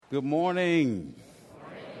Good morning.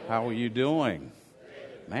 How are you doing?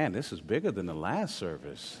 Man, this is bigger than the last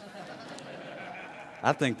service.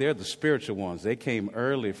 I think they're the spiritual ones. They came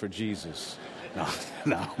early for Jesus.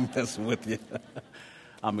 No, I'm messing with you.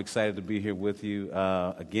 I'm excited to be here with you.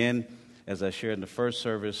 Again, as I shared in the first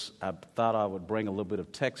service, I thought I would bring a little bit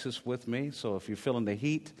of Texas with me. So if you're feeling the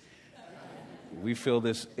heat, we feel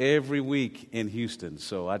this every week in Houston.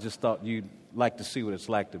 So I just thought you'd like to see what it's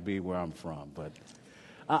like to be where I'm from. But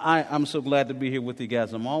I'm so glad to be here with you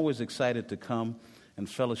guys. I'm always excited to come and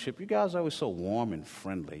fellowship. You guys are always so warm and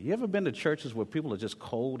friendly. You ever been to churches where people are just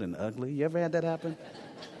cold and ugly? You ever had that happen?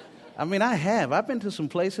 I mean, I have. I've been to some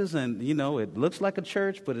places and, it looks like a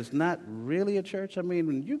church, but it's not really a church. I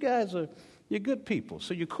mean, you guys you're good people,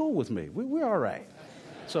 so you're cool with me. We're all right.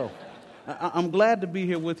 So I'm glad to be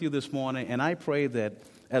here with you this morning, and I pray that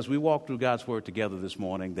as we walk through God's Word together this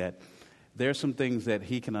morning, that there's some things that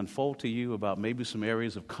He can unfold to you about maybe some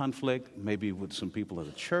areas of conflict, maybe with some people at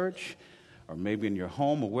the church, or maybe in your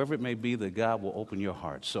home, or wherever it may be, that God will open your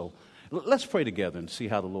heart. So let's pray together and see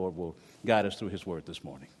how the Lord will guide us through His Word this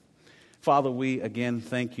morning. Father, we again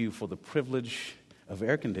thank you for the privilege of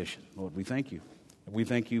air conditioning. Lord, we thank you. We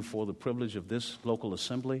thank you for the privilege of this local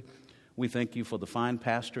assembly. We thank you for the fine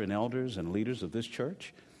pastor and elders and leaders of this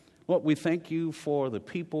church. Lord, we thank you for the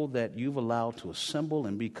people that you've allowed to assemble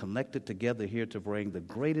and be connected together here to bring the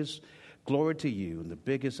greatest glory to you and the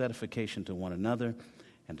biggest edification to one another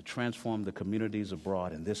and to transform the communities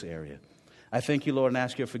abroad in this area. I thank you, Lord, and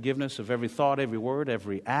ask your forgiveness of every thought, every word,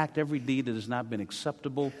 every act, every deed that has not been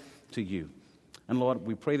acceptable to you. And Lord,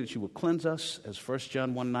 we pray that you will cleanse us, as 1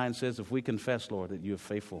 John 1:9 says, if we confess, Lord, that you are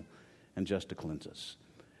faithful and just to cleanse us.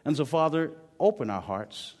 And so, Father, open our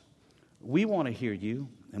hearts. We want to hear you,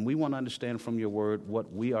 and we want to understand from your word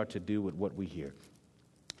what we are to do with what we hear.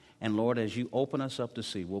 And Lord, as you open us up to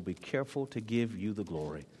see, we'll be careful to give you the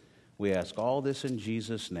glory. We ask all this in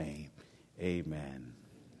Jesus' name. Amen.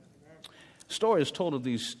 A story is told of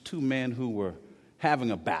these two men who were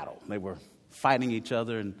having a battle. They were fighting each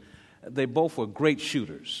other, and they both were great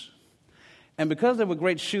shooters. And because they were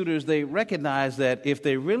great shooters, they recognized that if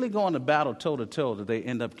they really go into battle toe-to-toe, that they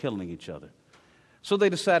end up killing each other. So they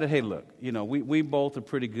decided, hey, look, we both are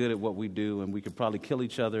pretty good at what we do, and we could probably kill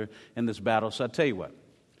each other in this battle. So I tell you what,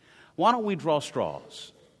 why don't we draw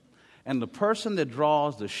straws? And the person that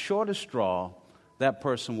draws the shortest straw, that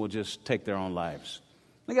person will just take their own lives.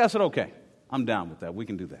 The guy said, okay, I'm down with that. We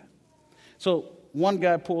can do that. So one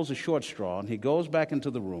guy pulls a short straw, and he goes back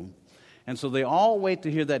into the room. And so they all wait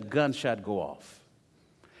to hear that gunshot go off.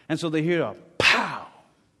 And so they hear a pow.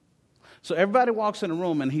 So everybody walks in the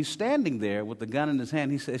room, and he's standing there with the gun in his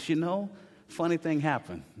hand. He says, funny thing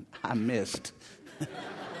happened. I missed.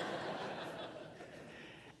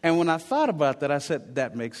 And when I thought about that, I said,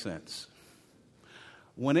 that makes sense.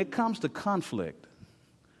 When it comes to conflict,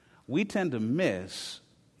 we tend to miss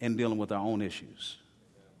in dealing with our own issues.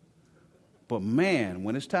 But man,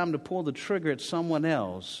 when it's time to pull the trigger at someone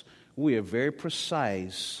else, we are very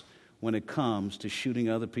precise when it comes to shooting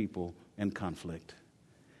other people in conflict.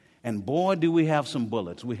 And boy, do we have some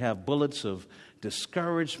bullets. We have bullets of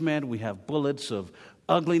discouragement. We have bullets of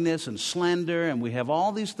ugliness and slander. And we have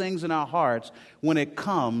all these things in our hearts when it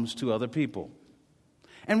comes to other people.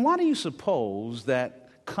 And why do you suppose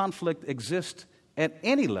that conflict exists at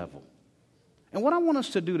any level? And what I want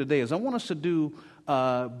us to do today is I want us to do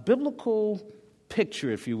a biblical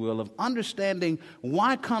picture, if you will, of understanding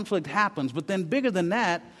why conflict happens. But then bigger than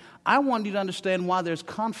that, I want you to understand why there's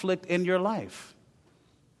conflict in your life.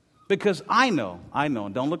 Because I know,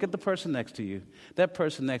 and don't look at the person next to you. That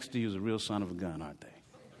person next to you is a real son of a gun, aren't they?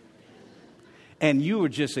 And you were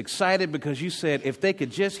just excited because you said, if they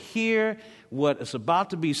could just hear what is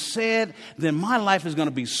about to be said, then my life is going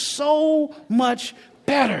to be so much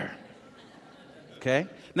better. Okay?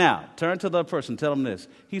 Now, turn to the other person. Tell them this.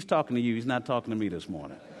 He's talking to you. He's not talking to me this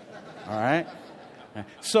morning. All right?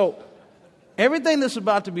 So, everything that's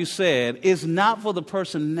about to be said is not for the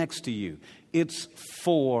person next to you. It's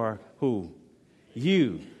for who?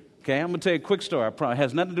 You. Okay? I'm going to tell you a quick story. It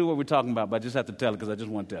has nothing to do with what we're talking about, but I just have to tell it because I just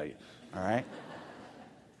want to tell you. All right?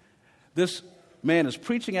 This man is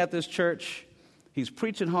preaching at this church. He's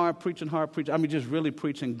preaching hard. I mean, just really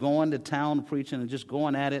preaching, going to town preaching and just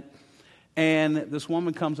going at it. And this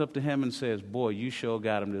woman comes up to him and says, boy, you sure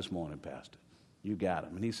got him this morning, Pastor. You got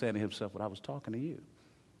him. And he said to himself, well, I was talking to you.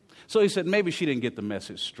 So he said, maybe she didn't get the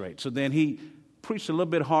message straight. So then he preached a little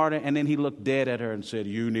bit harder, and then he looked dead at her and said,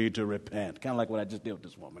 you need to repent. Kind of like what I just did with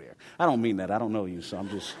this woman here. I don't mean that. I don't know you, so I'm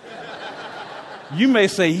just... You may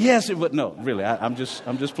say, yes, but no, really, I'm just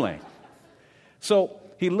playing. So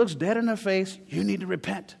he looks dead in her face. You need to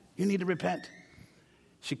repent. You need to repent.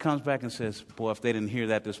 She comes back and says, boy, if they didn't hear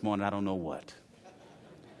that this morning, I don't know what.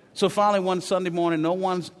 So finally, one Sunday morning, no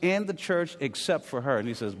one's in the church except for her. And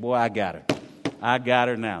he says, boy, I got her. I got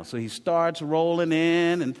her now. So he starts rolling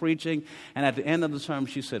in and preaching. And at the end of the sermon,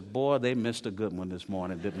 she said, boy, they missed a good one this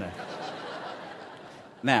morning, didn't they?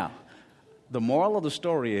 Now, the moral of the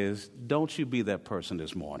story is, don't you be that person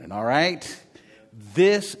this morning, all right?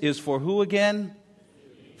 This is for who again?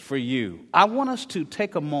 For you. I want us to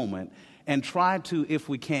take a moment and try to, if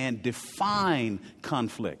we can, define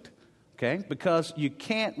conflict. Okay? Because you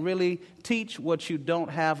can't really teach what you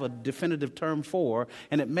don't have a definitive term for,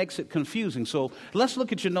 and it makes it confusing. So let's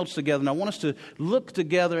look at your notes together, and I want us to look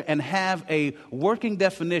together and have a working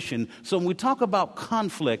definition. So when we talk about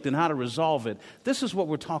conflict and how to resolve it, this is what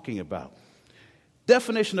we're talking about.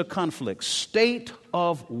 Definition of conflict: state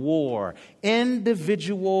of war,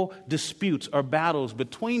 individual disputes or battles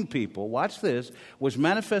between people, watch this, which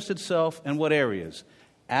manifest itself in what areas?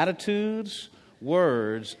 Attitudes,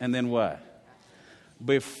 words, and then what?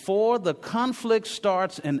 Before the conflict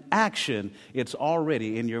starts in action, it's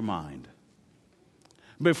already in your mind.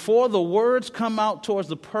 Before the words come out towards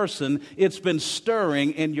the person, it's been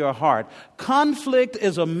stirring in your heart. Conflict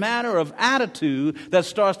is a matter of attitude that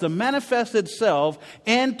starts to manifest itself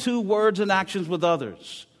into words and actions with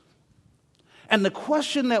others. And the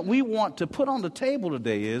question that we want to put on the table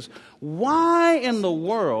today is, why in the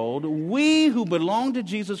world, we who belong to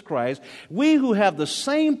Jesus Christ, we who have the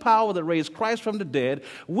same power that raised Christ from the dead,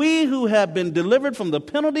 we who have been delivered from the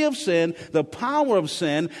penalty of sin, the power of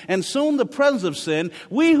sin, and soon the presence of sin,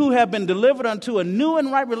 we who have been delivered unto a new and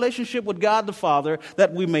right relationship with God the Father,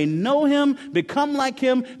 that we may know Him, become like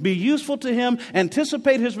Him, be useful to Him,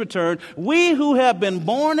 anticipate His return, we who have been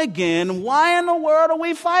born again, why in the world are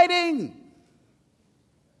we fighting?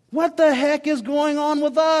 What the heck is going on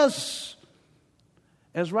with us?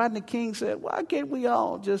 As Rodney King said, why can't we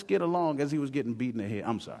all just get along, as he was getting beaten in the head?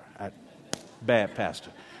 I'm sorry. Bad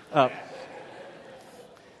pastor. But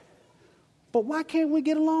why can't we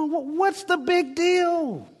get along? What's the big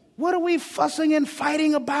deal? What are we fussing and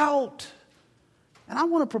fighting about? And I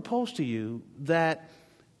want to propose to you that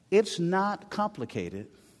it's not complicated.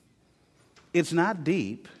 It's not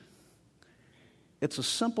deep. It's a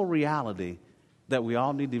simple reality that we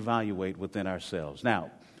all need to evaluate within ourselves.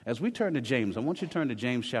 Now, as we turn to James, I want you to turn to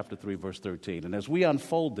James chapter 3, verse 13. And as we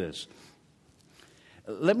unfold this,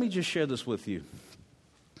 let me just share this with you.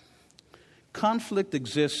 Conflict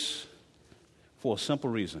exists for a simple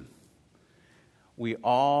reason. We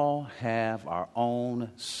all have our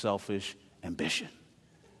own selfish ambition.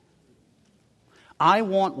 I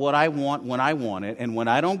want what I want when I want it, and when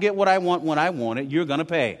I don't get what I want when I want it, you're going to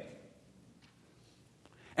pay.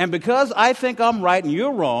 And because I think I'm right and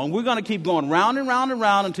you're wrong, we're going to keep going round and round and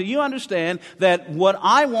round until you understand that what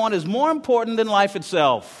I want is more important than life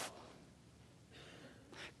itself.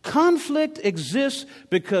 Conflict exists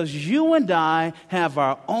because you and I have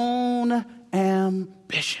our own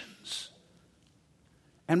ambitions.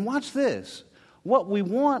 And watch this. What we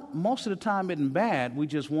want most of the time isn't bad. We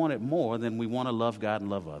just want it more than we want to love God and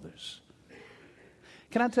love others.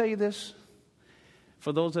 Can I tell you this?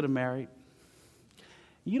 For those that are married,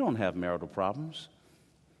 you don't have marital problems.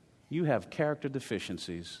 You have character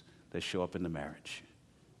deficiencies that show up in the marriage.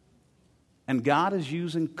 And God is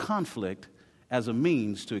using conflict as a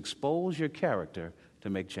means to expose your character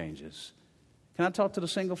to make changes. Can I talk to the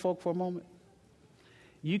single folk for a moment?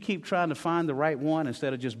 You keep trying to find the right one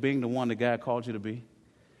instead of just being the one that God called you to be.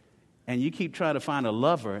 And you keep trying to find a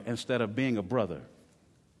lover instead of being a brother.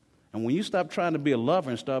 And when you stop trying to be a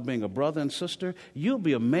lover and start being a brother and sister, you'll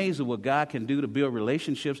be amazed at what God can do to build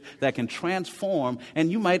relationships that can transform, and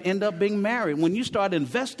you might end up being married. When you start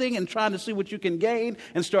investing and trying to see what you can gain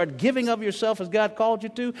and start giving of yourself as God called you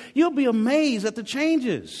to, you'll be amazed at the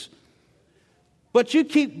changes. But you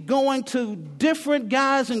keep going to different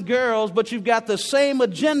guys and girls, but you've got the same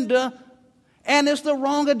agenda, and it's the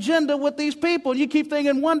wrong agenda with these people. You keep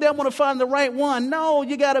thinking, one day I want to find the right one. No,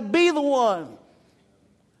 you got to be the one.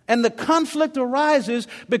 And the conflict arises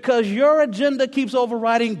because your agenda keeps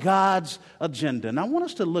overriding God's agenda. And I want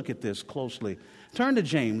us to look at this closely. Turn to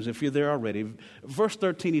James, if you're there already. Verse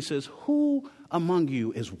 13, he says, who among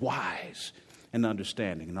you is wise and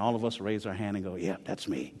understanding? And all of us raise our hand and go, yeah, that's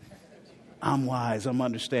me. I'm wise, I'm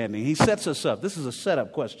understanding. He sets us up. This is a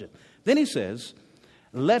setup question. Then he says,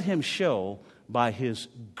 let him show by his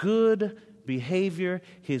good behavior,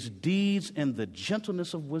 his deeds, and the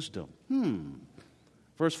gentleness of wisdom.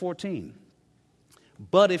 Verse 14,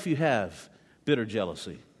 but if you have bitter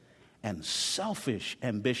jealousy and selfish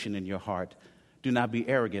ambition in your heart, do not be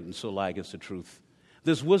arrogant and so lie against the truth.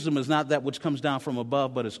 This wisdom is not that which comes down from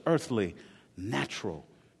above, but is earthly, natural,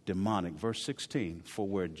 demonic. Verse 16, for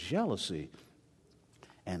where jealousy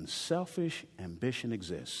and selfish ambition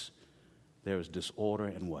exists, there is disorder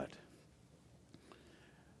and what?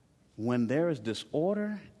 When there is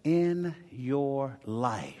disorder in your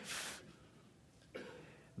life,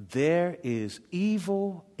 there is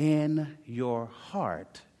evil in your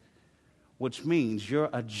heart, which means your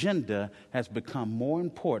agenda has become more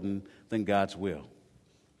important than God's will.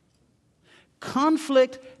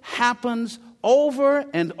 Conflict happens over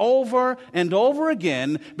and over and over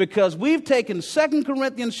again because we've taken 2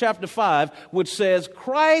 Corinthians chapter 5, which says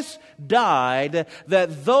Christ died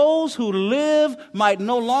that those who live might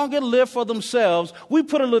no longer live for themselves. We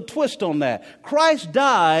put a little twist on that. Christ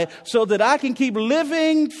died so that I can keep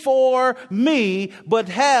living for me but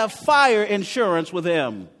have fire insurance with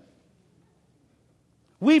him.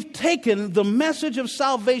 We've taken the message of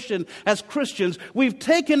salvation as Christians, we've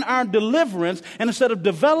taken our deliverance, and instead of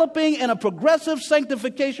developing in a progressive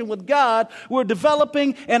sanctification with God, we're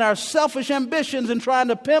developing in our selfish ambitions and trying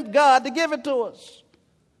to pimp God to give it to us.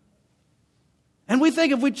 And we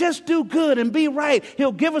think if we just do good and be right,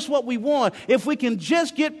 he'll give us what we want. If we can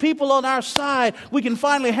just get people on our side, we can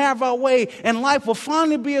finally have our way and life will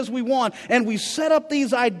finally be as we want. And we set up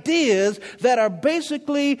these ideas that are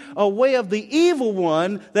basically a way of the evil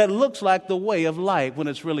one that looks like the way of light when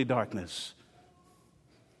it's really darkness.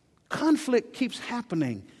 Conflict keeps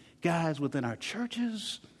happening, guys, within our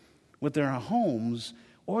churches, within our homes,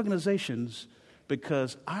 organizations,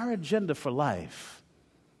 because our agenda for life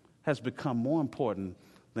has become more important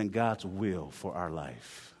than God's will for our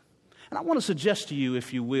life. And I want to suggest to you,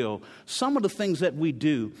 if you will, some of the things that we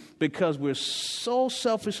do because we're so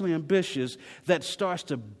selfishly ambitious that starts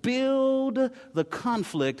to build the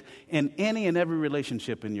conflict in any and every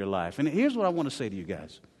relationship in your life. And here's what I want to say to you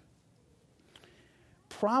guys.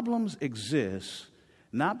 Problems exist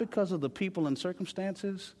not because of the people and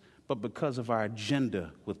circumstances, but because of our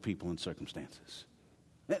agenda with people and circumstances.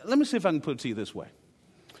 Let me see if I can put it to you this way.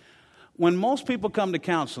 When most people come to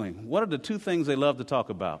counseling, what are the two things they love to talk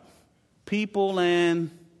about? People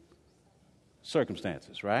and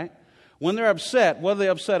circumstances, right? When they're upset, what are they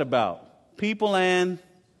upset about? People and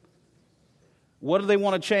what do they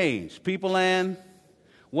want to change? People and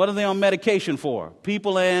what are they on medication for?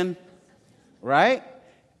 People and, right?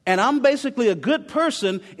 And I'm basically a good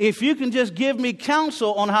person if you can just give me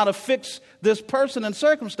counsel on how to fix this person and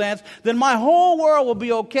circumstance, then my whole world will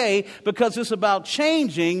be okay because it's about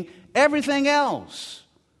changing everything else.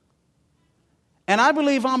 And I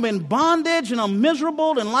believe I'm in bondage and I'm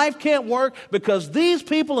miserable and life can't work because these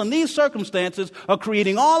people and these circumstances are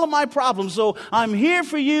creating all of my problems. So I'm here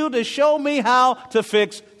for you to show me how to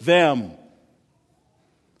fix them.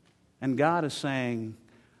 And God is saying,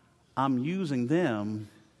 I'm using them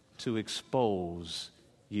to expose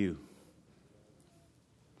you.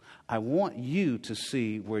 I want you to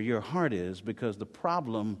see where your heart is because the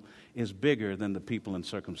problem is bigger than the people and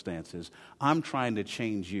circumstances. I'm trying to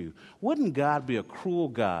change you. Wouldn't God be a cruel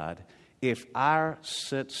God if our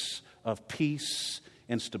sense of peace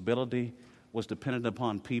and stability was dependent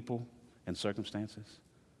upon people and circumstances?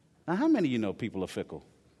 Now, how many of you know people are fickle?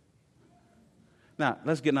 Now,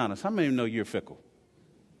 let's get honest. How many of you know you're fickle?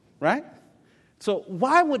 Right? So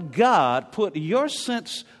why would God put your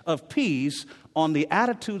sense of peace on the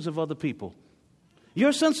attitudes of other people?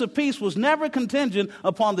 Your sense of peace was never contingent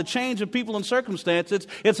upon the change of people and circumstances.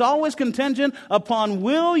 It's always contingent upon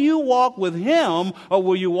will you walk with him or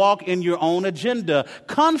will you walk in your own agenda?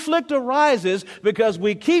 Conflict arises because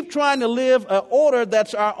we keep trying to live an order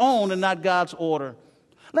that's our own and not God's order.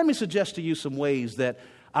 Let me suggest to you some ways that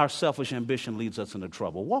our selfish ambition leads us into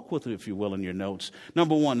trouble. Walk with it, if you will, in your notes.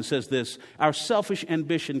 Number one, it says this: our selfish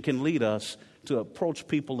ambition can lead us to approach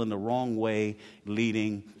people in the wrong way,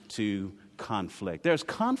 leading to conflict. There's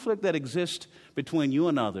conflict that exists between you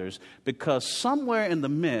and others because somewhere in the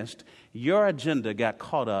midst, your agenda got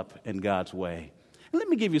caught up in God's way. And let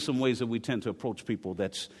me give you some ways that we tend to approach people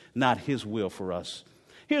that's not his will for us.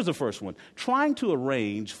 Here's the first one: trying to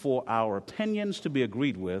arrange for our opinions to be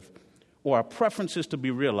agreed with or our preferences to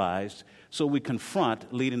be realized so we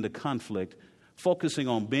confront, leading to conflict, focusing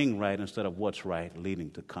on being right instead of what's right,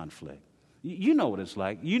 leading to conflict. You know what it's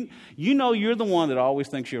like. You know you're the one that always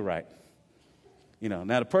thinks you're right. You know,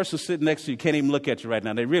 now the person sitting next to you can't even look at you right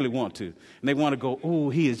now. They really want to. And they want to go,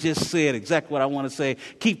 oh, he has just said exactly what I want to say.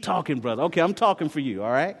 Keep talking, brother. Okay, I'm talking for you,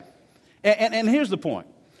 all right? And here's the point.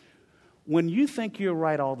 When you think you're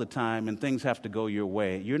right all the time and things have to go your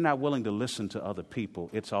way, you're not willing to listen to other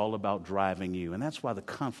people. It's all about driving you. And that's why the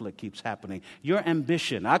conflict keeps happening. Your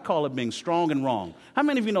ambition, I call it being strong and wrong. How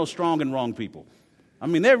many of you know strong and wrong people? I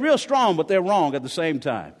mean, they're real strong, but they're wrong at the same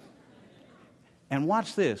time. And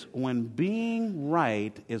watch this. When being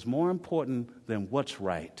right is more important than what's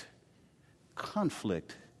right,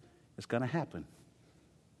 conflict is going to happen.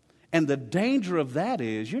 And the danger of that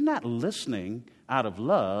is you're not listening out of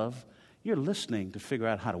love. You're listening to figure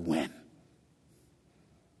out how to win.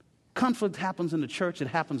 Conflict happens in the church. It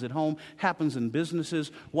happens at home. Happens in businesses.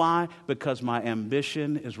 Why? Because my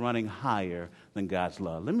ambition is running higher than God's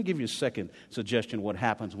love. Let me give you a second suggestion of what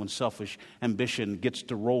happens when selfish ambition gets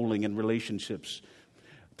to rolling in relationships.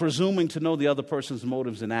 Presuming to know the other person's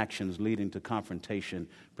motives and actions, leading to confrontation,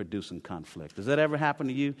 producing conflict. Does that ever happen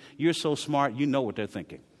to you? You're so smart, you know what they're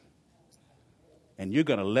thinking. And you're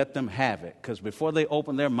going to let them have it. Because before they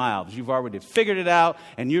open their mouths, you've already figured it out,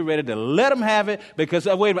 and you're ready to let them have it. Because,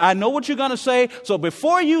 wait a minute, I know what you're going to say, so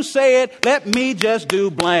before you say it, let me just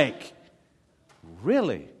do blank.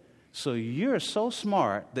 Really? So you're so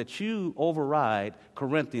smart that you override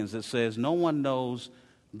Corinthians that says no one knows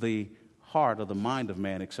the heart or the mind of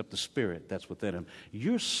man except the spirit that's within him.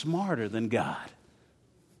 You're smarter than God.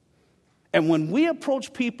 And when we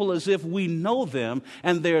approach people as if we know them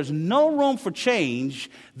and there's no room for change,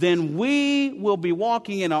 then we will be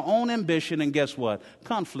walking in our own ambition, and guess what?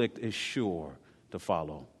 Conflict is sure to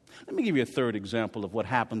follow. Let me give you a third example of what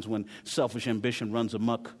happens when selfish ambition runs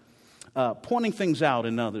amok. Pointing things out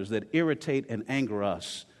in others that irritate and anger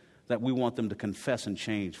us, that we want them to confess and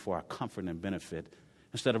change for our comfort and benefit,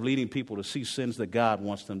 instead of leading people to see sins that God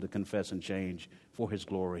wants them to confess and change for His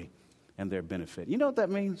glory and their benefit. You know what that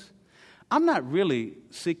means? I'm not really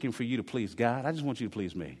seeking for you to please God. I just want you to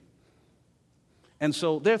please me. And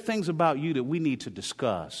so there are things about you that we need to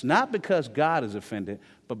discuss, not because God is offended,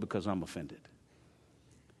 but because I'm offended.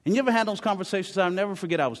 And you ever had those conversations? I'll never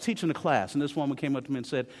forget, I was teaching a class, and this woman came up to me and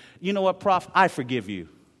said, "You know what, Prof, I forgive you."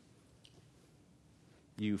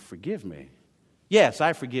 "You forgive me?" "Yes,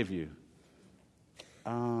 I forgive you."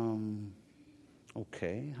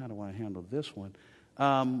 Okay, how do I handle this one?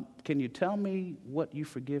 Can you tell me what you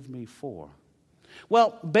forgive me for?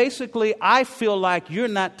 "Well, basically, I feel like you're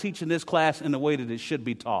not teaching this class in the way that it should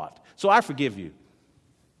be taught. So I forgive you."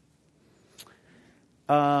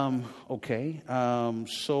 Okay.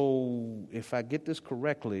 So if I get this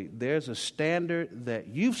correctly, there's a standard that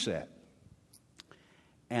you've set.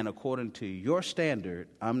 And according to your standard,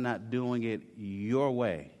 I'm not doing it your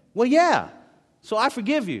way. "Well, yeah. So I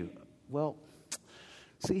forgive you." Well,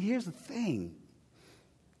 see, here's the thing.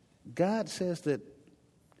 God says that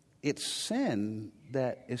it's sin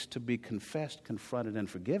that is to be confessed, confronted, and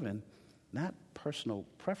forgiven, not personal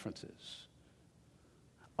preferences.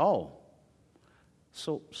 Oh,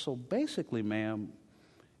 so basically, ma'am,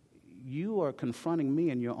 you are confronting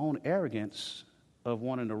me in your own arrogance of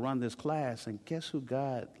wanting to run this class, and guess who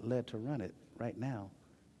God led to run it right now?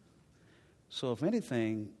 So if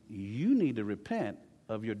anything, you need to repent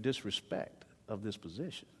of your disrespect of this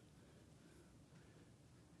position.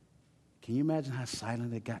 Can you imagine how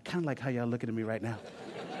silent it got? Kind of like how y'all looking at me right now.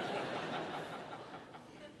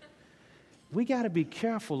 We got to be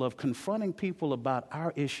careful of confronting people about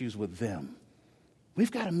our issues with them.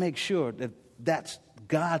 We've got to make sure that that's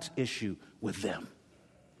God's issue with them.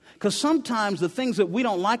 Because sometimes the things that we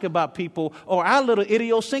don't like about people are our little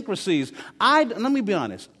idiosyncrasies. Let me be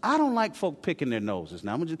honest. I don't like folk picking their noses.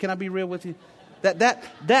 Now, can I be real with you?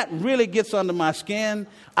 That really gets under my skin.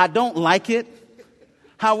 I don't like it.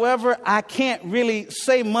 However, I can't really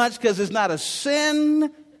say much because it's not a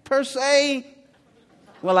sin per se.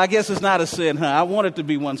 Well, I guess it's not a sin, huh? I want it to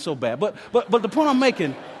be one so bad. But the point I'm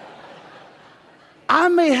making, I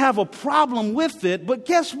may have a problem with it, but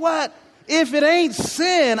guess what? If it ain't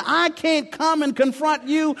sin, I can't come and confront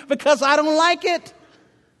you because I don't like it.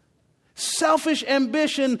 Selfish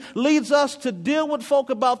ambition leads us to deal with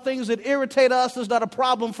folk about things that irritate us. It's not a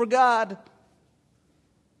problem for God.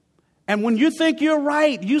 And when you think you're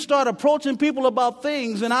right, you start approaching people about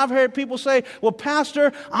things. And I've heard people say, "Well,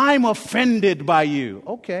 Pastor, I'm offended by you."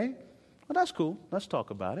 Okay, well, that's cool. Let's talk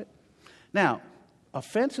about it. Now,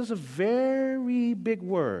 offense is a very big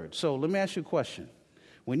word. So let me ask you a question.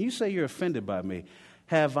 When you say you're offended by me,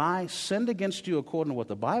 have I sinned against you according to what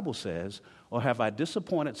the Bible says, or have I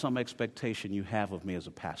disappointed some expectation you have of me as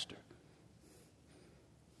a pastor?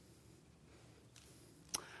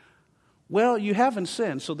 Well, you haven't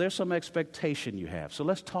sinned, so there's some expectation you have. So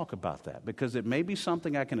let's talk about that, because it may be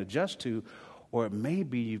something I can adjust to, or it may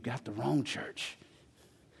be you've got the wrong church.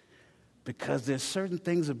 Because there's certain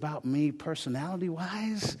things about me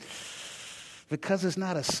personality-wise, because it's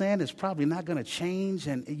not a sin, it's probably not going to change,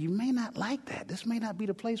 and you may not like that. This may not be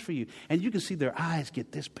the place for you. And you can see their eyes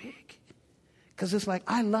get this big. Because it's like,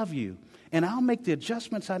 I love you, And I'll make the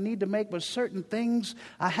adjustments I need to make, but certain things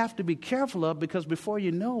I have to be careful of because before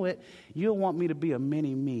you know it, you'll want me to be a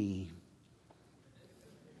mini-me.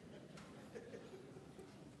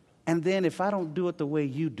 And then if I don't do it the way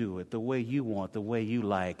you do it, the way you want, the way you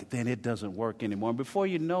like, then it doesn't work anymore. And before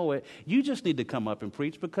you know it, you just need to come up and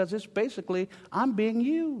preach because it's basically, I'm being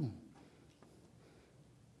you.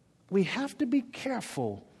 We have to be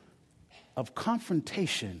careful of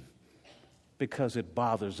confrontation because it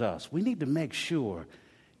bothers us. We need to make sure,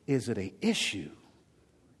 is it an issue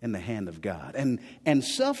in the hand of God? And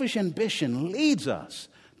selfish ambition leads us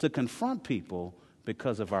to confront people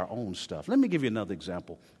because of our own stuff. Let me give you another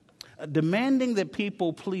example. Demanding that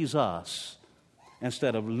people please us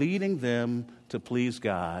instead of leading them to please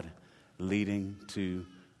God, leading to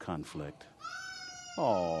conflict.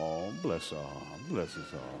 Oh, bless all. Bless us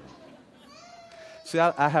all. See,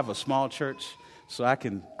 I have a small church, so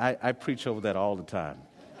I preach over that all the time.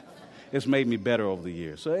 It's made me better over the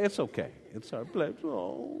years, so it's okay. It's our bless.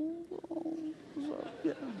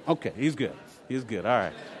 Yeah. Okay, he's good. He's good. All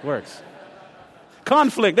right, works.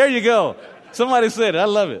 Conflict. There you go. Somebody said it. I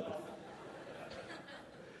love it.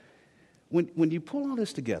 When you pull all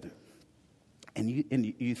this together, and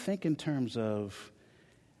you think in terms of,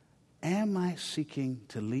 am I seeking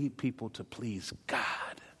to lead people to please God?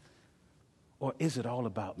 Or is it all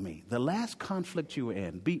about me? The last conflict you were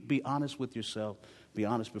in, be honest with yourself, be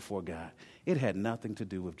honest before God. It had nothing to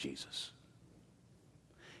do with Jesus.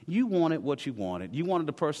 You wanted what you wanted. You wanted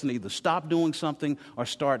the person to either stop doing something or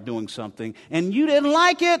start doing something, and you didn't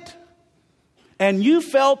like it. And you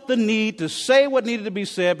felt the need to say what needed to be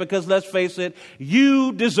said because, let's face it,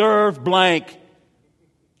 you deserve blank.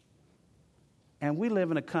 And we live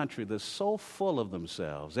in a country that's so full of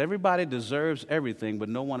themselves. Everybody deserves everything, but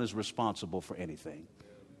no one is responsible for anything.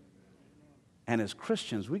 And as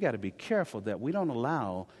Christians, we got to be careful that we don't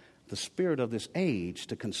allow the spirit of this age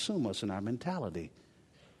to consume us in our mentality.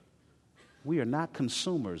 We are not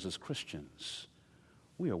consumers as Christians.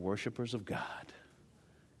 We are worshipers of God.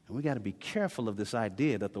 And we got to be careful of this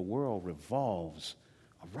idea that the world revolves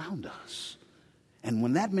around us. And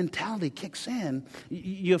when that mentality kicks in,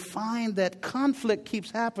 you find that conflict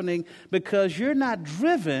keeps happening because you're not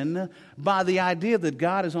driven by the idea that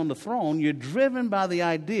God is on the throne. You're driven by the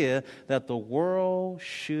idea that the world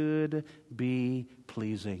should be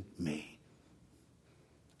pleasing me.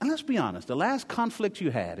 And let's be honest, the last conflict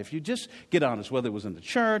you had, if you just get honest, whether it was in the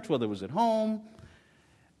church, whether it was at home,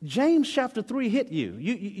 James chapter 3 hit you.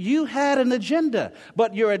 You had an agenda,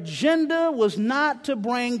 but your agenda was not to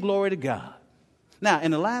bring glory to God. Now,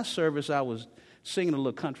 in the last service, I was singing a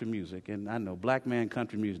little country music, and I know black man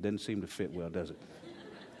country music doesn't seem to fit well, does it?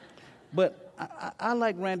 But I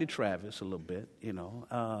like Randy Travis a little bit, you know.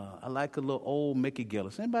 I like a little old Mickey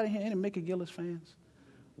Gillis. Anybody here, any Mickey Gillis fans?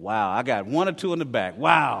 Wow, I got one or two in the back.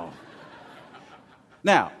 Wow.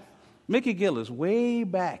 Now, Mickey Gillis, way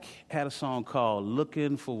back, had a song called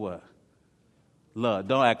Looking for What? Love.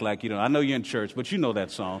 Don't act like you don't. I know you're in church, but you know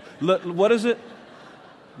that song. Look, what is it?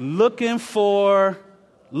 Looking for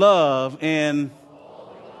love in...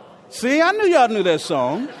 See, I knew y'all knew that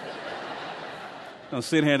song. Don't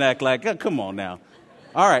sit here and act like, oh, come on now.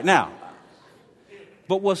 All right, now.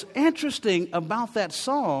 But what's interesting about that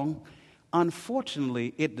song,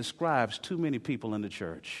 unfortunately, it describes too many people in the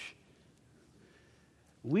church.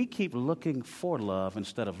 We keep looking for love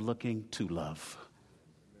instead of looking to love.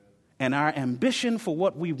 And our ambition for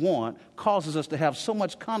what we want causes us to have so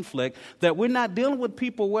much conflict that we're not dealing with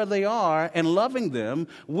people where they are and loving them.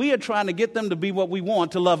 We are trying to get them to be what we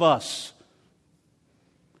want to love us.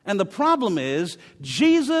 And the problem is,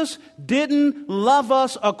 Jesus didn't love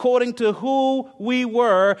us according to who we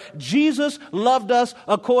were. Jesus loved us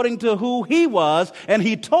according to who He was, and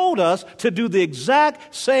He told us to do the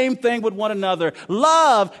exact same thing with one another.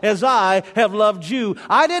 Love as I have loved you.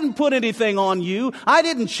 I didn't put anything on you. I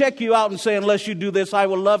didn't check you out and say, unless you do this, I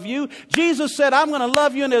will love you. Jesus said, I'm going to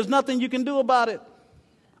love you, and there's nothing you can do about it.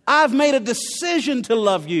 I've made a decision to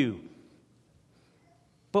love you.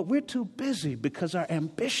 But we're too busy because our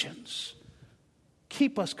ambitions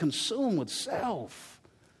keep us consumed with self.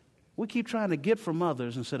 We keep trying to get from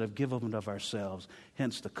others instead of giving of ourselves,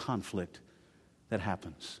 hence the conflict that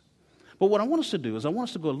happens. But what I want us to do is I want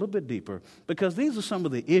us to go a little bit deeper because these are some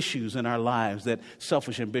of the issues in our lives that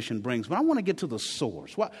selfish ambition brings. But I want to get to the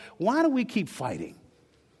source. Why do we keep fighting?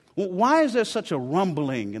 Why is there such a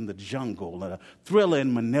rumbling in the jungle, a thriller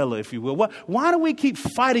in Manila, if you will? Why do we keep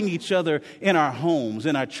fighting each other in our homes,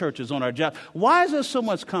 in our churches, on our jobs? Why is there so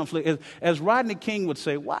much conflict? As Rodney King would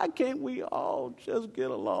say, why can't we all just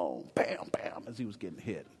get along? Bam, bam, as he was getting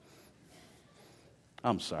hit.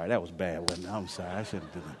 I'm sorry, that was bad, wasn't it? I'm sorry, I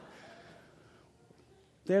shouldn't do that.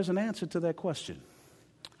 There's an answer to that question.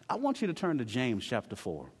 I want you to turn to James chapter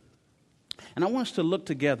 4. And I want us to look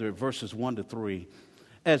together at verses 1 to 3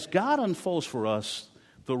 as God unfolds for us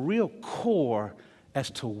the real core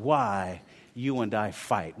as to why you and I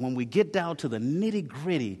fight. When we get down to the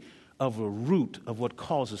nitty-gritty of the root of what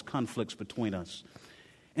causes conflicts between us.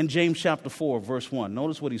 In James chapter 4, verse 1,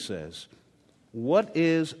 notice what he says. What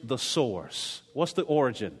is the source? What's the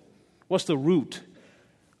origin? What's the root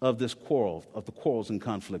of this quarrel, of the quarrels and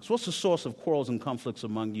conflicts? What's the source of quarrels and conflicts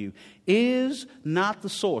among you? Is not the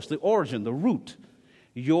source, the origin, the root,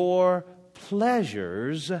 your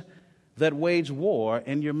pleasures that wage war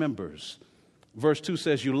in your members? Verse 2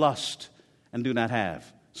 says, you lust and do not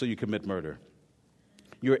have, so you commit murder.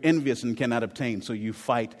 You're envious and cannot obtain, so you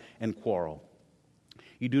fight and quarrel.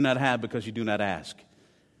 You do not have because you do not ask.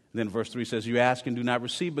 Then verse 3 says, you ask and do not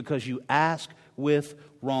receive because you ask with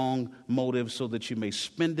wrong motives so that you may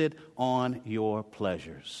spend it on your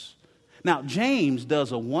pleasures. Now, James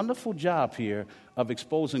does a wonderful job here of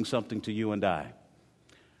exposing something to you and I.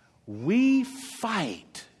 We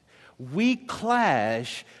fight, we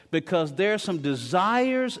clash because there are some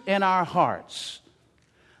desires in our hearts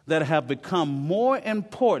that have become more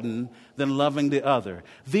important than loving the other.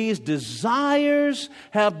 These desires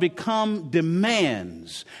have become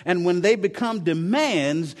demands. And when they become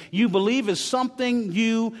demands, you believe is something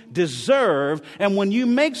you deserve. And when you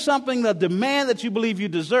make something the demand that you believe you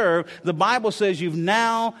deserve, the Bible says you've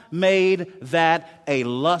now made that a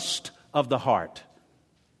lust of the heart.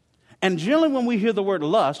 And generally when we hear the word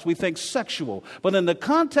lust, we think sexual. But in the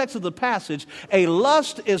context of the passage, a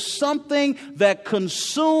lust is something that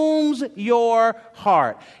consumes your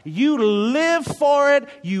heart. You live for it.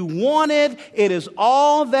 You want it. It is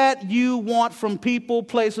all that you want from people,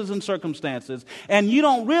 places, and circumstances. And you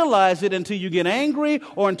don't realize it until you get angry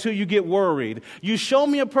or until you get worried. You show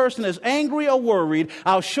me a person is angry or worried,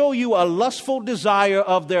 I'll show you a lustful desire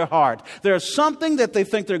of their heart. There's something that they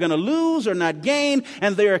think they're going to lose or not gain,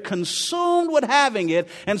 and they are consumed with having it.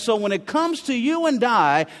 And so when it comes to you and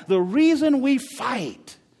I, the reason we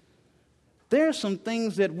fight, there are some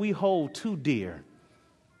things that we hold too dear.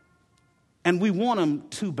 And we want them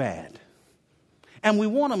too bad. And we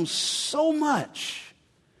want them so much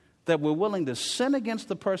that we're willing to sin against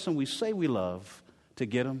the person we say we love to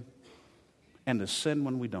get them, and to sin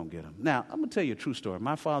when we don't get them. Now, I'm going to tell you a true story.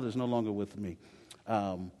 My father is no longer with me.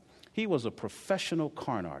 He was a professional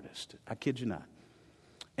con artist. I kid you not.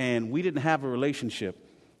 And we didn't have a relationship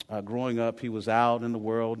growing up. He was out in the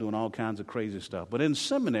world doing all kinds of crazy stuff. But in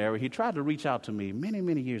seminary, he tried to reach out to me many,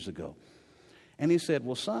 many years ago. And he said,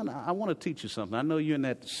 well, son, I want to teach you something. I know you're in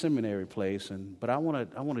that seminary place, but I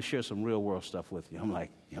want to share some real world stuff with you. I'm like,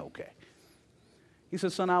 yeah, okay. He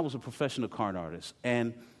said, son, I was a professional con artist,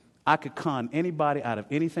 and I could con anybody out of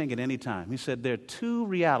anything at any time. He said, there are two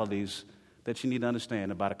realities that you need to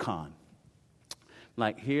understand about a con.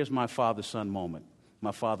 Like, here's my father-son moment.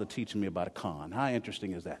 My father teaching me about a con. How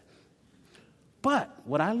interesting is that? But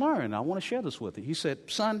what I learned, I want to share this with you. He said,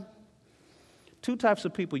 son, two types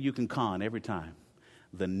of people you can con every time.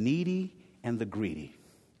 The needy and the greedy.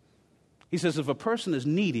 He says, if a person is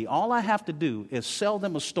needy, all I have to do is sell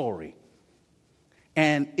them a story.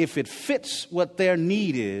 And if it fits what their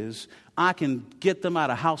need is, I can get them out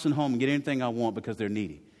of house and home and get anything I want because they're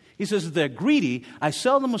needy. He says, if they're greedy, I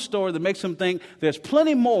sell them a story that makes them think there's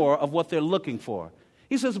plenty more of what they're looking for.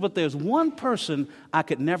 He says, but there's one person I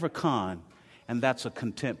could never con, and that's a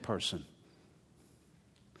content person.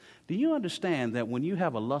 Do you understand that when you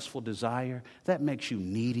have a lustful desire, that makes you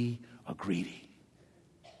needy or greedy?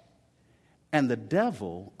 And the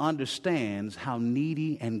devil understands how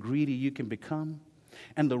needy and greedy you can become.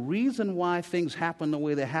 And the reason why things happen the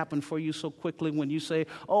way they happen for you so quickly when you say,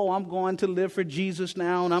 oh, I'm going to live for Jesus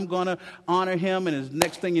now and I'm going to honor him, and the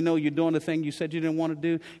next thing you know, you're doing the thing you said you didn't want to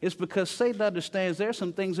do, it's because Satan understands there are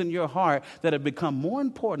some things in your heart that have become more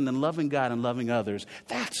important than loving God and loving others.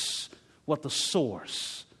 That's what the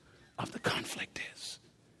source of the conflict is.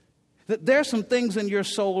 There are some things in your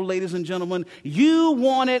soul, ladies and gentlemen, you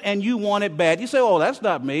want it and you want it bad. You say, oh, that's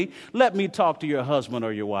not me. Let me talk to your husband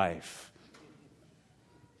or your wife.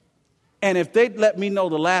 And if they'd let me know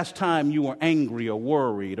the last time you were angry or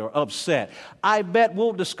worried or upset, I bet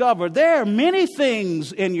we'll discover there are many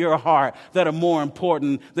things in your heart that are more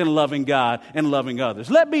important than loving God and loving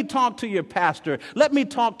others. Let me talk to your pastor. Let me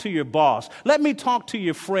talk to your boss. Let me talk to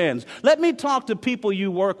your friends. Let me talk to people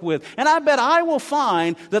you work with. And I bet I will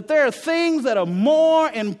find that there are things that are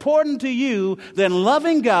more important to you than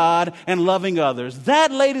loving God and loving others.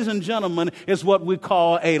 That, ladies and gentlemen, is what we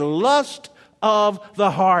call a lust of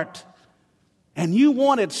the heart. And you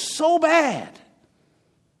want it so bad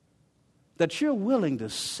that you're willing to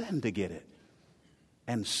sin to get it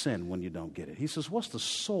and sin when you don't get it. He says, what's the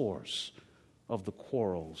source of the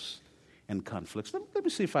quarrels and conflicts? Let me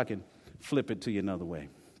see if I can flip it to you another way.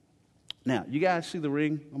 Now, you guys see the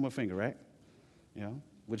ring on my finger, right? You know,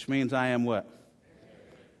 which means I am what?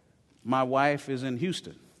 My wife is in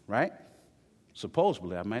Houston, right?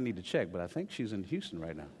 Supposedly, I might need to check, but I think she's in Houston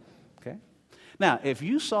right now, okay? Now, if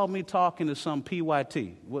you saw me talking to some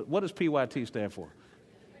PYT, what does PYT stand for?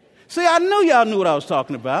 See, I knew y'all knew what I was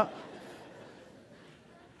talking about.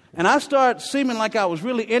 And I start seeming like I was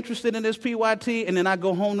really interested in this PYT, and then I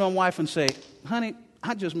go home to my wife and say, honey,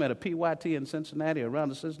 I just met a PYT in Cincinnati, around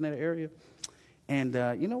the Cincinnati area, and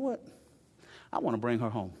you know what? I want to bring her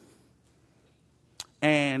home.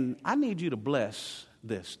 And I need you to bless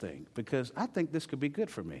this thing because I think this could be good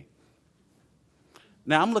for me.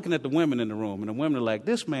 Now, I'm looking at the women in the room, and the women are like,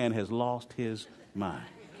 this man has lost his mind,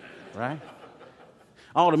 right?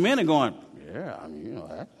 All the men are going, yeah, I mean, you know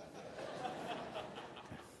that.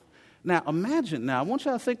 Now, imagine, I want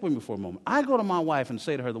y'all to think with me for a moment. I go to my wife and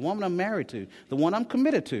say to her, the woman I'm married to, the one I'm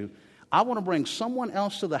committed to, I want to bring someone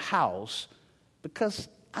else to the house because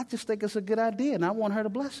I just think it's a good idea, and I want her to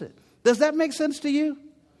bless it. Does that make sense to you?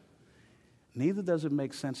 Neither does it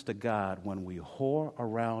make sense to God when we whore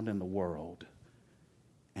around in the world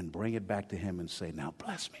and bring it back to him and say, now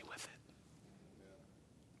bless me with it.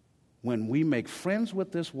 When we make friends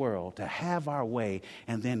with this world to have our way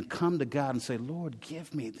and then come to God and say, Lord,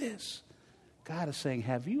 give me this. God is saying,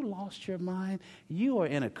 have you lost your mind? You are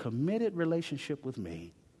in a committed relationship with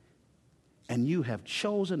me, and you have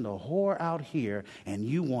chosen to whore out here, and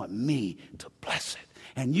you want me to bless it.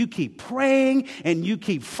 And you keep praying, and you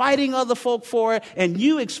keep fighting other folk for it, and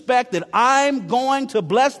you expect that I'm going to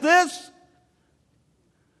bless this?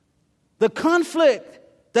 The conflict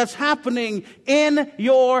that's happening in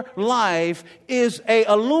your life is an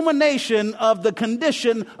illumination of the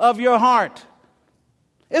condition of your heart.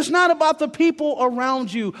 It's not about the people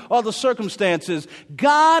around you or the circumstances.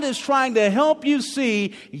 God is trying to help you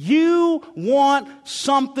see you want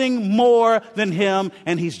something more than him,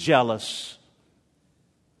 and he's jealous.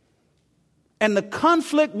 And the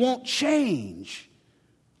conflict won't change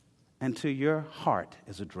until your heart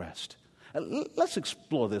is addressed. Let's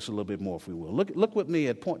explore this a little bit more, if we will. Look with me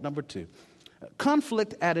at point number 2.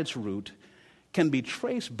 Conflict at its root can be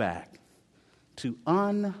traced back to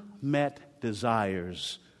unmet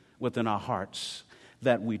desires within our hearts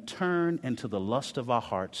that we turn into the lust of our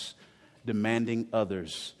hearts, demanding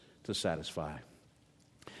others to satisfy.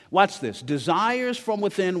 Watch this. Desires from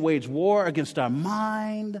within wage war against our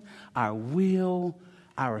mind, our will,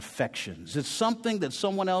 our affections. It's something that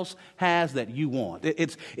someone else has that you want.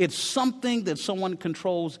 It's something that someone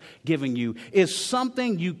controls giving you. It's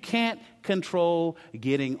something you can't control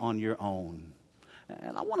getting on your own.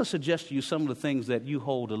 And I want to suggest to you some of the things that you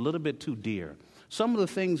hold a little bit too dear. Some of the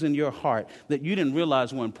things in your heart that you didn't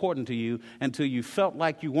realize were important to you until you felt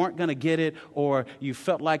like you weren't going to get it, or you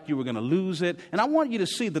felt like you were going to lose it. And I want you to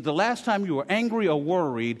see that the last time you were angry or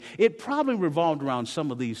worried, it probably revolved around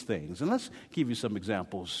some of these things. And let's give you some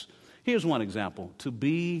examples. Here's one example: to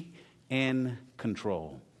be in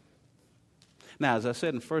control. Now, as I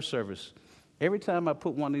said in first service, every time I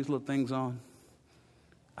put one of these little things on,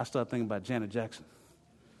 I start thinking about Janet Jackson.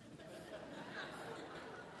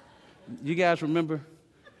 You guys remember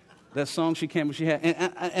that song she came with? She had,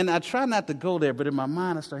 and I try not to go there, but in my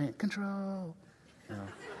mind I start hearing control. You know.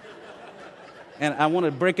 And I want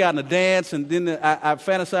to break out in a dance, and then I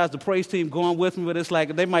fantasize the praise team going with me, but it's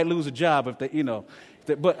like they might lose a job if they, you know.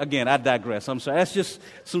 But again, I digress. I'm sorry. That's just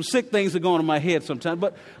some sick things that go on in my head sometimes.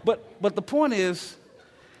 But the point is,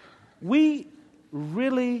 we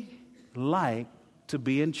really like to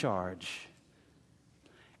be in charge.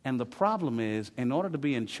 And the problem is, in order to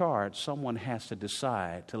be in charge, someone has to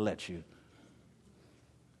decide to let you.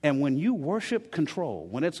 And when you worship control,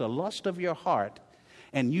 when it's a lust of your heart,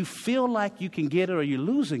 and you feel like you can get it or you're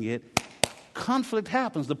losing it, conflict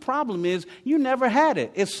happens. The problem is, you never had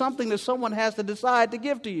it. It's something that someone has to decide to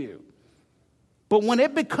give to you. But when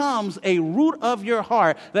it becomes a root of your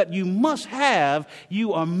heart that you must have,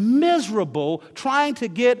 you are miserable trying to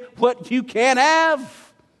get what you can't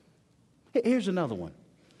have. Here's another one.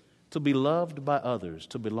 To be loved by others,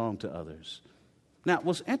 to belong to others. Now,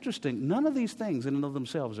 what's interesting, none of these things in and of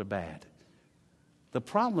themselves are bad. The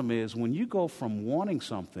problem is when you go from wanting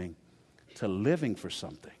something to living for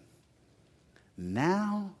something,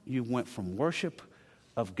 now you went from worship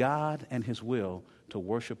of God and his will to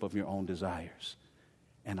worship of your own desires.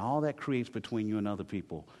 And all that creates between you and other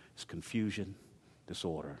people is confusion,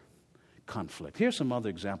 disorder. conflict. Here's some other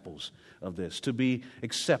examples of this. To be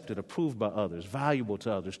accepted, approved by others, valuable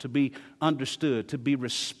to others, to be understood, to be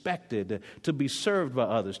respected, to be served by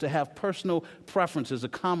others, to have personal preferences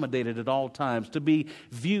accommodated at all times, to be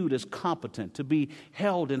viewed as competent, to be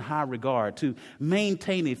held in high regard, to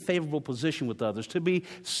maintain a favorable position with others, to be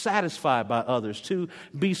satisfied by others, to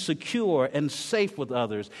be secure and safe with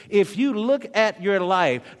others. If you look at your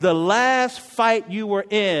life, the last fight you were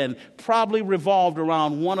in probably revolved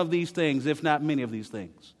around one of these things, if not many of these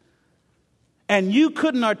things. And you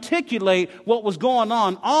couldn't articulate what was going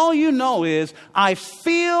on. All you know is, I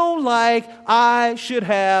feel like I should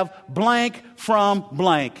have blank from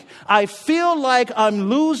blank. I feel like I'm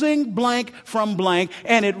losing blank from blank.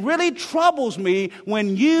 And it really troubles me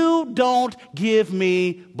when you don't give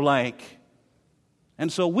me blank.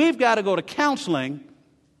 And so we've got to go to counseling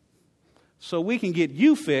so we can get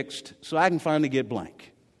you fixed so I can finally get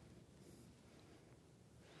blank.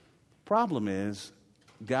 Problem is,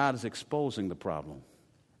 God is exposing the problem,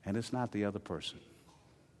 and it's not the other person.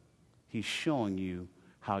 He's showing you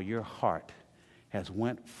how your heart has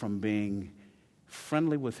went from being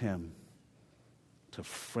friendly with Him to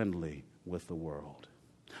friendly with the world.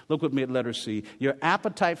 Look with me at letter C. Your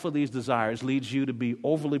appetite for these desires leads you to be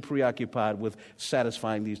overly preoccupied with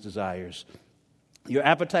satisfying these desires. Your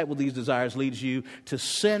appetite with these desires leads you to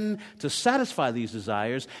sin to satisfy these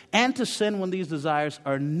desires, and to sin when these desires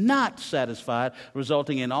are not satisfied,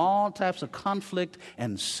 resulting in all types of conflict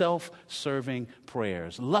and self-serving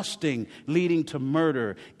prayers. Lusting leading to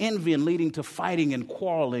murder, envying leading to fighting and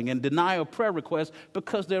quarreling, and denial of prayer requests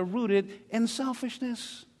because they're rooted in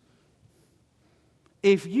selfishness.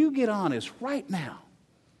 If you get honest right now,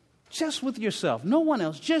 just with yourself, no one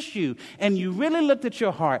else, just you, and you really looked at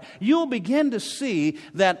your heart, you'll begin to see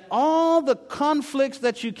that all the conflicts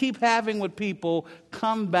that you keep having with people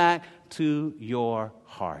come back to your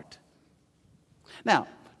heart. Now,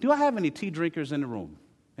 do I have any tea drinkers in the room?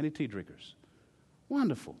 Any tea drinkers?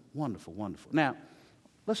 Wonderful, wonderful, wonderful. Now,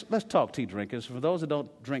 let's talk tea drinkers. For those that don't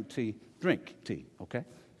drink tea, okay?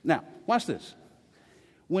 Now, watch this.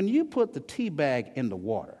 When you put the tea bag in the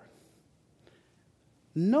water,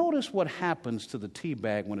 notice what happens to the tea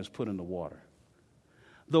bag when it's put in the water.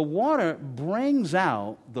 The water brings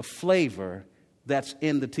out the flavor that's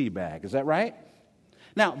in the tea bag. Is that right?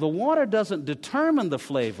 Now, the water doesn't determine the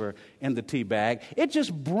flavor in the tea bag. It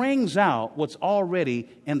just brings out what's already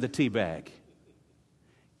in the tea bag.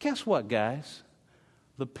 Guess what, guys?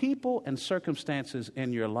 The people and circumstances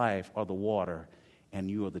in your life are the water,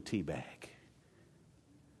 and you are the tea bag.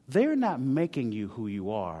 They're not making you who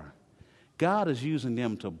you are. God is using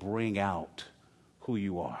them to bring out who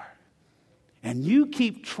you are. And you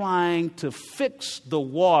keep trying to fix the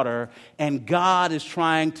water, and God is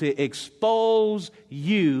trying to expose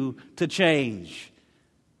you to change.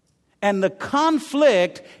 And the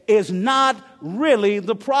conflict is not really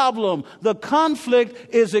the problem. The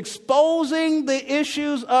conflict is exposing the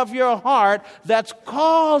issues of your heart that's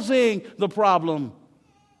causing the problem.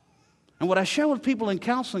 And what I share with people in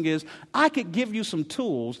counseling is, I could give you some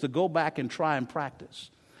tools to go back and try and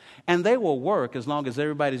practice. And they will work as long as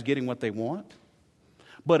everybody's getting what they want.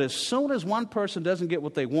 But as soon as one person doesn't get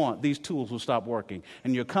what they want, these tools will stop working.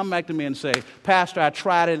 And you'll come back to me and say, Pastor, I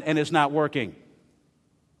tried it and it's not working.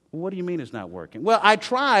 What do you mean it's not working? Well, I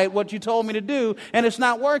tried what you told me to do and it's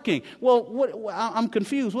not working. Well, I'm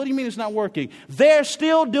confused. What do you mean it's not working? They're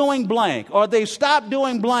still doing blank, or they stopped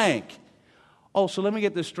doing blank. Oh, so let me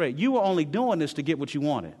get this straight. You were only doing this to get what you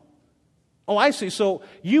wanted. Oh, I see. So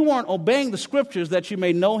you weren't obeying the scriptures that you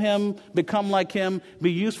may know Him, become like Him,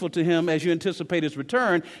 be useful to Him as you anticipate His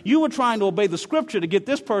return. You were trying to obey the scripture to get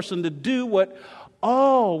this person to do what,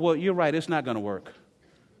 oh, well, you're right, it's not going to work.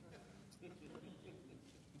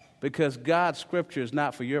 Because God's scripture is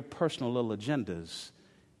not for your personal little agendas.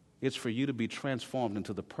 It's for you to be transformed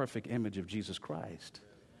into the perfect image of Jesus Christ,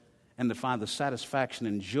 and to find the satisfaction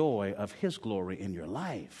and joy of His glory in your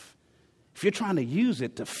life. If you're trying to use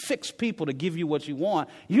it to fix people to give you what you want,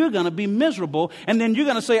 you're going to be miserable, and then you're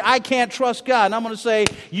going to say, I can't trust God. And I'm going to say,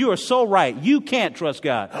 you are so right. You can't trust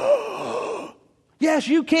God. Yes,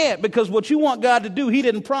 you can't, because what you want God to do, He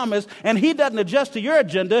didn't promise, and He doesn't adjust to your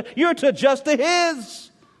agenda. You're to adjust to His.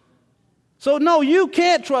 So no, you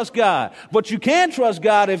can't trust God, but you can trust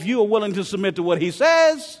God if you are willing to submit to what He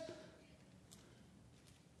says.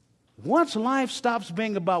 Once life stops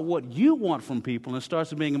being about what you want from people and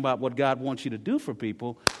starts being about what God wants you to do for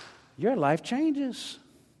people, your life changes.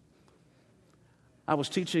 I was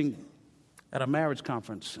teaching at a marriage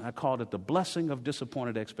conference. I called it the blessing of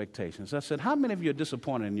disappointed expectations. I said, how many of you are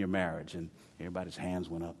disappointed in your marriage? And everybody's hands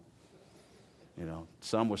went up.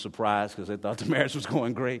 Some were surprised because they thought the marriage was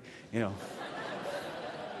going great,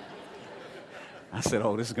 I said,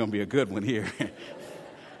 oh, this is going to be a good one here.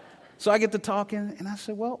 So I get to talking, and I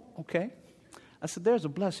said, well, okay. I said, there's a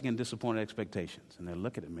blessing in disappointed expectations. And they're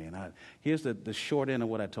looking at me, and here's the short end of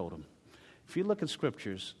what I told them. If you look at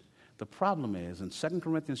scriptures, the problem is in 2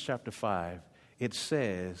 Corinthians chapter 5, it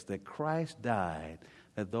says that Christ died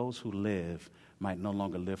that those who live might no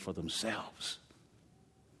longer live for themselves.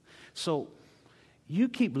 So you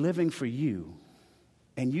keep living for you,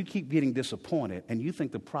 and you keep getting disappointed, and you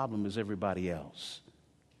think the problem is everybody else.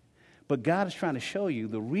 But God is trying to show you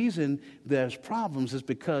the reason there's problems is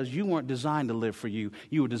because you weren't designed to live for you.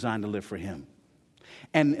 You were designed to live for Him.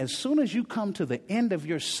 And as soon as you come to the end of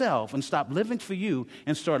yourself and stop living for you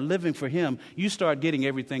and start living for Him, you start getting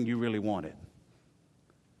everything you really wanted.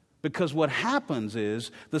 Because what happens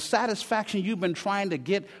is the satisfaction you've been trying to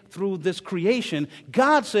get through this creation,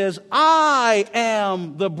 God says, I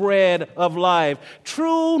am the bread of life.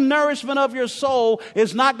 True nourishment of your soul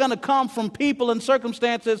is not going to come from people and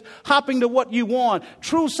circumstances hopping to what you want.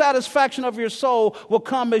 True satisfaction of your soul will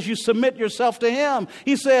come as you submit yourself to Him.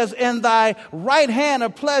 He says, in thy right hand are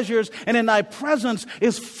pleasures, and in thy presence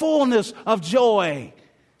is fullness of joy.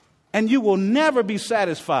 And you will never be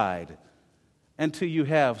satisfied until you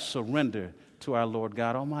have surrendered to our Lord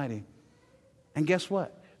God Almighty. And guess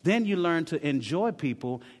what? Then you learn to enjoy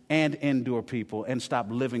people and endure people and stop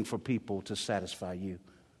living for people to satisfy you.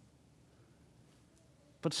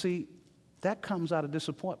 But see, that comes out of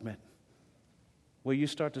disappointment, where you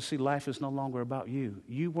start to see life is no longer about you.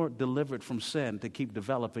 You weren't delivered from sin to keep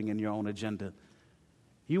developing in your own agenda.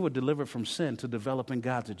 You were delivered from sin to developing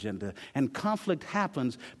God's agenda. And conflict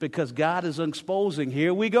happens because God is exposing.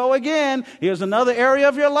 Here we go again. Here's another area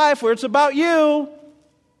of your life where it's about you.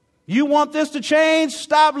 You want this to change?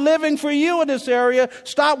 Stop living for you in this area.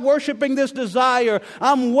 Stop worshiping this desire.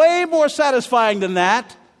 I'm way more satisfying than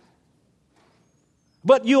that.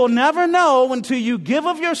 But you'll never know until you give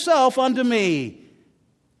of yourself unto me.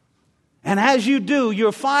 And as you do,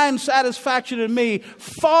 you'll find satisfaction in me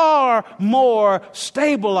far more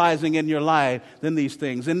stabilizing in your life than these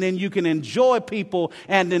things. And then you can enjoy people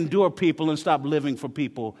and endure people and stop living for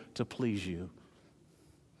people to please you.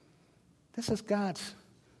 This is God's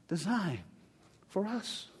design for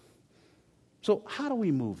us. So how do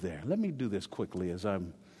we move there? Let me do this quickly as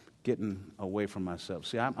I'm getting away from myself.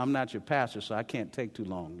 See, I'm not your pastor, so I can't take too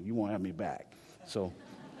long. You won't have me back. So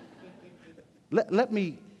let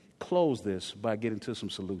me close this by getting to some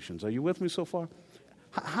solutions. Are you with me so far?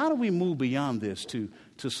 How do we move beyond this to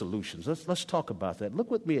solutions? Let's talk about that.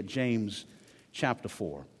 Look with me at James chapter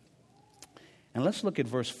 4. And let's look at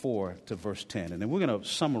verse 4 to verse 10. And then we're going to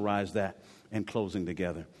summarize that in closing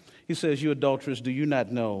together. He says, you adulterers, do you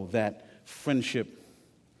not know that friendship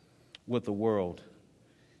with the world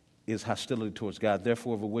is hostility towards God?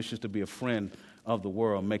 Therefore, if he wishes to be a friend of the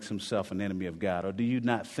world, makes himself an enemy of God. Or do you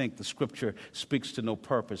not think the scripture speaks to no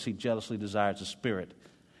purpose? He jealously desires a spirit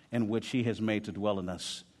in which he has made to dwell in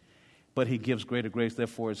us. But he gives greater grace.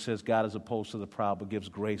 Therefore, it says, God is opposed to the proud, but gives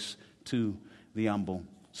grace to the humble.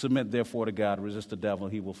 Submit therefore to God, resist the devil,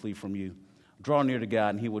 he will flee from you. Draw near to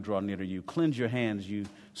God, and he will draw near to you. Cleanse your hands, you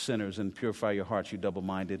sinners, and purify your hearts, you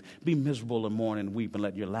double-minded. Be miserable and mourn and weep, and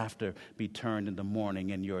let your laughter be turned into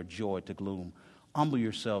mourning and your joy to gloom. Humble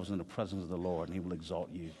yourselves in the presence of the Lord, and he will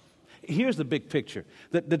exalt you. Here's the big picture.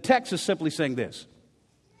 The text is simply saying this.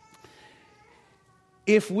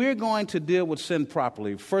 If we're going to deal with sin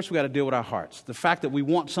properly, first we got to deal with our hearts. The fact that we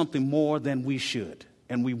want something more than we should.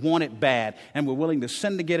 And we want it bad, and we're willing to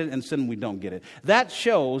sin to get it and sin when we don't get it. That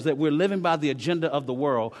shows that we're living by the agenda of the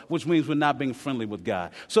world, which means we're not being friendly with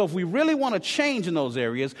God. So if we really want to change in those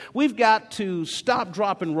areas, we've got to stop,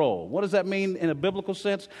 drop, and roll. What does that mean in a biblical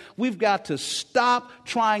sense? We've got to stop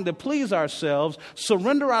trying to please ourselves,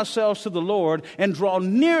 surrender ourselves to the Lord, and draw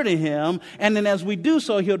near to him. And then as we do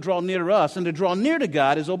so, he'll draw near to us. And to draw near to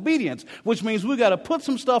God is obedience, which means we've got to put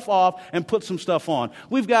some stuff off and put some stuff on.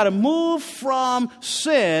 We've got to move from sin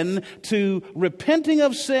to repenting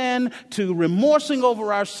of sin, to remorsing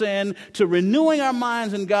over our sin, to renewing our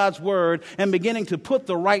minds in God's word, and beginning to put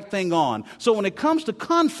the right thing on. So when it comes to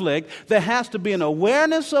conflict, there has to be an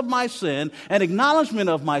awareness of my sin, an acknowledgement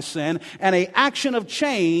of my sin, and an action of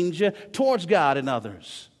change towards God and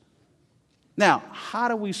others. Now, how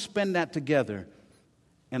do we spend that together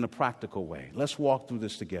in a practical way? Let's walk through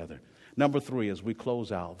this together. Number 3, as we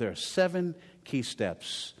close out, there are 7 key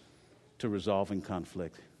steps to resolving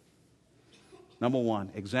conflict. Number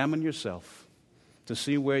 1, examine yourself to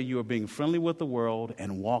see where you are being friendly with the world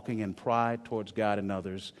and walking in pride towards God and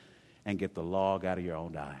others, and get the log out of your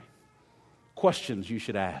own eye. Questions you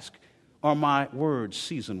should ask. Are my words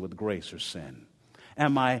seasoned with grace or sin?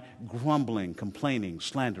 Am I grumbling, complaining,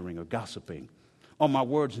 slandering, or gossiping? Are my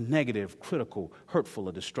words negative, critical, hurtful,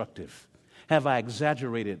 or destructive? Have I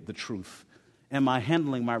exaggerated the truth? Am I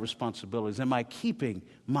handling my responsibilities? Am I keeping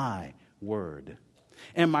my word?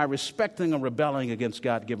 Am I respecting or rebelling against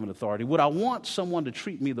God-given authority? Would I want someone to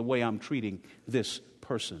treat me the way I'm treating this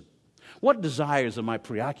person? What desires am I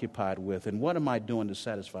preoccupied with, and what am I doing to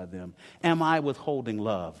satisfy them? Am I withholding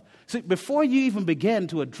love? See, before you even begin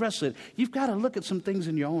to address it, you've got to look at some things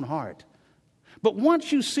in your own heart. But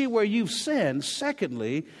once you see where you've sinned,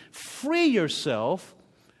 secondly, free yourself,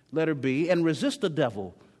 letter B, and resist the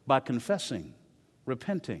devil by confessing,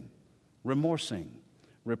 repenting, remorsing,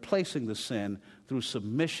 replacing the sin through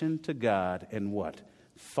submission to God and what?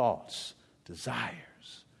 Thoughts,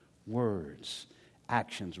 desires, words,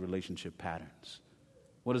 actions, relationship patterns.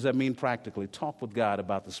 What does that mean practically? Talk with God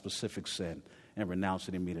about the specific sin and renounce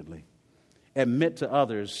it immediately. Admit to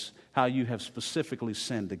others how you have specifically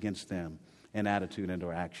sinned against them in attitude and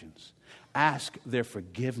or actions. Ask their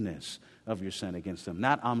forgiveness of your sin against them.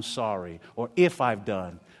 Not I'm sorry or if I've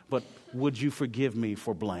done, but would you forgive me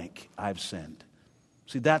for blank? I've sinned.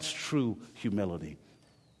 See, that's true humility.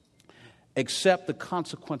 Accept the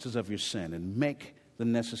consequences of your sin and make the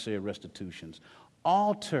necessary restitutions.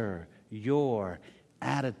 Alter your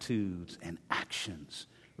attitudes and actions,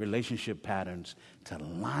 relationship patterns to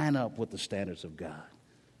line up with the standards of God.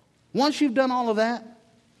 Once you've done all of that,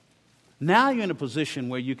 now you're in a position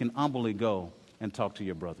where you can humbly go and talk to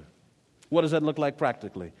your brother. What does that look like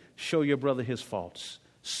practically? Show your brother his faults.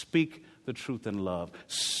 Speak the truth in love.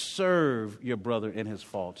 Serve your brother in his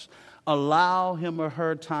faults. Allow him or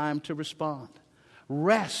her time to respond.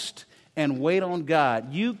 Rest and wait on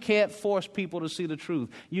God. You can't force people to see the truth.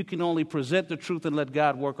 You can only present the truth and let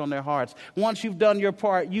God work on their hearts. Once you've done your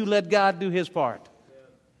part, you let God do his part.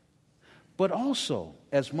 But also,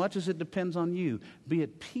 as much as it depends on you, be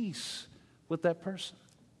at peace with that person.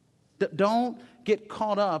 Don't get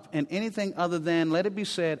caught up in anything other than, let it be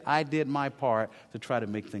said, I did my part to try to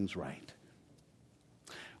make things right.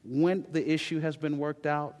 When the issue has been worked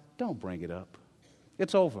out, don't bring it up.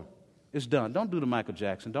 It's over. It's done. Don't do the Michael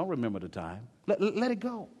Jackson. Don't remember the time. Let it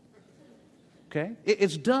go. Okay?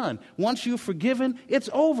 It's done. Once you've forgiven, it's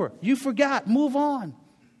over. You forgot. Move on.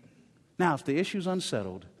 Now, if the issue's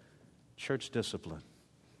unsettled, church discipline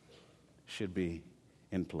should be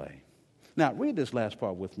in play. Now, read this last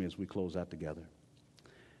part with me as we close out together.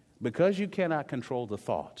 Because you cannot control the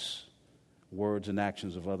thoughts, words, and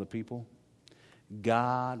actions of other people,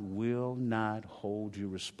 God will not hold you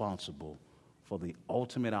responsible for the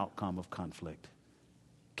ultimate outcome of conflict.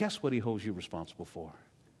 Guess what he holds you responsible for?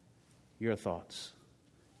 Your thoughts,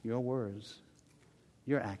 your words,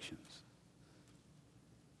 your actions.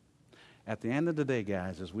 At the end of the day,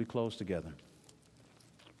 guys, as we close together,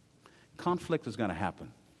 conflict is going to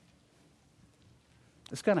happen.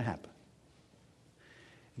 It's going to happen.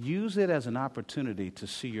 Use it as an opportunity to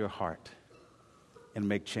see your heart and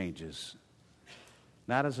make changes,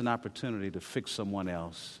 not as an opportunity to fix someone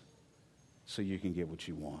else so you can get what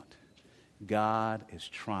you want. God is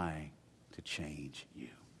trying to change you.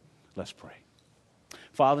 Let's pray.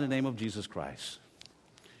 Father, in the name of Jesus Christ,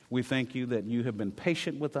 we thank you that you have been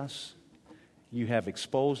patient with us. You have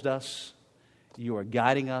exposed us. You are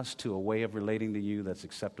guiding us to a way of relating to you that's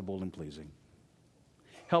acceptable and pleasing.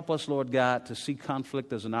 Help us, Lord God, to see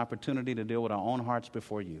conflict as an opportunity to deal with our own hearts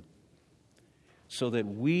before you so that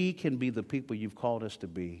we can be the people you've called us to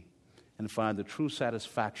be and find the true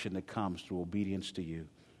satisfaction that comes through obedience to you.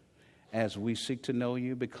 As we seek to know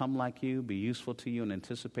you, become like you, be useful to you, and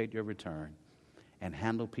anticipate your return, and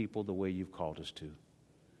handle people the way you've called us to.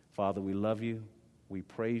 Father, we love you, we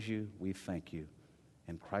praise you, we thank you.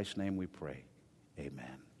 In Christ's name we pray.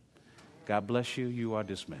 Amen. God bless you. You are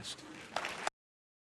dismissed.